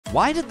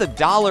Why did the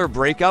dollar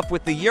break up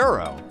with the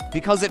euro?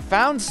 Because it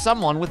found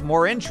someone with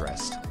more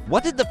interest.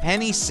 What did the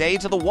penny say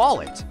to the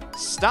wallet?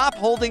 Stop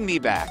holding me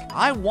back.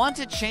 I want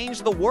to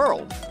change the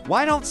world.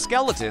 Why don't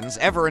skeletons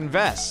ever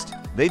invest?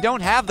 They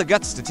don't have the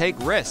guts to take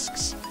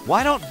risks.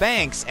 Why don't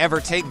banks ever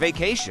take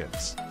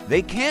vacations?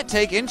 They can't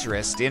take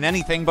interest in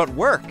anything but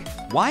work.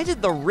 Why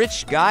did the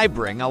rich guy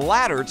bring a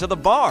ladder to the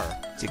bar?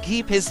 To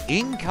keep his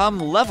income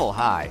level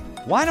high.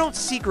 Why don't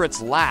secrets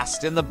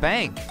last in the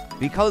bank?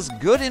 Because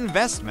good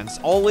investments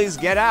always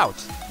get out.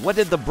 What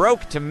did the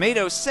broke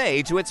tomato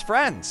say to its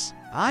friends?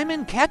 I'm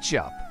in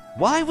ketchup.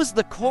 Why was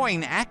the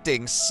coin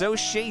acting so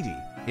shady?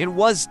 It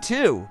was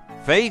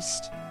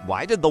two-faced.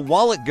 Why did the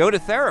wallet go to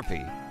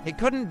therapy? It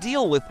couldn't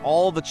deal with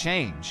all the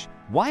change.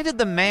 Why did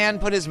the man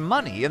put his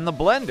money in the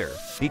blender?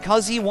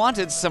 Because he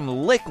wanted some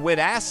liquid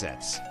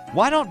assets.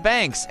 Why don't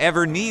banks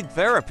ever need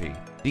therapy?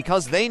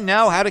 Because they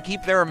know how to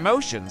keep their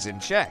emotions in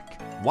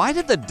check. Why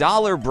did the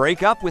dollar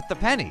break up with the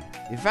penny?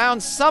 It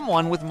found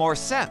someone with more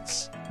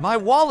sense. My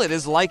wallet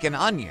is like an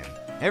onion.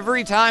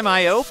 Every time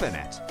I open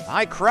it,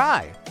 I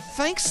cry.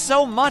 Thanks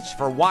so much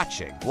for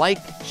watching. Like,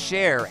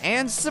 share,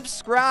 and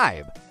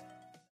subscribe.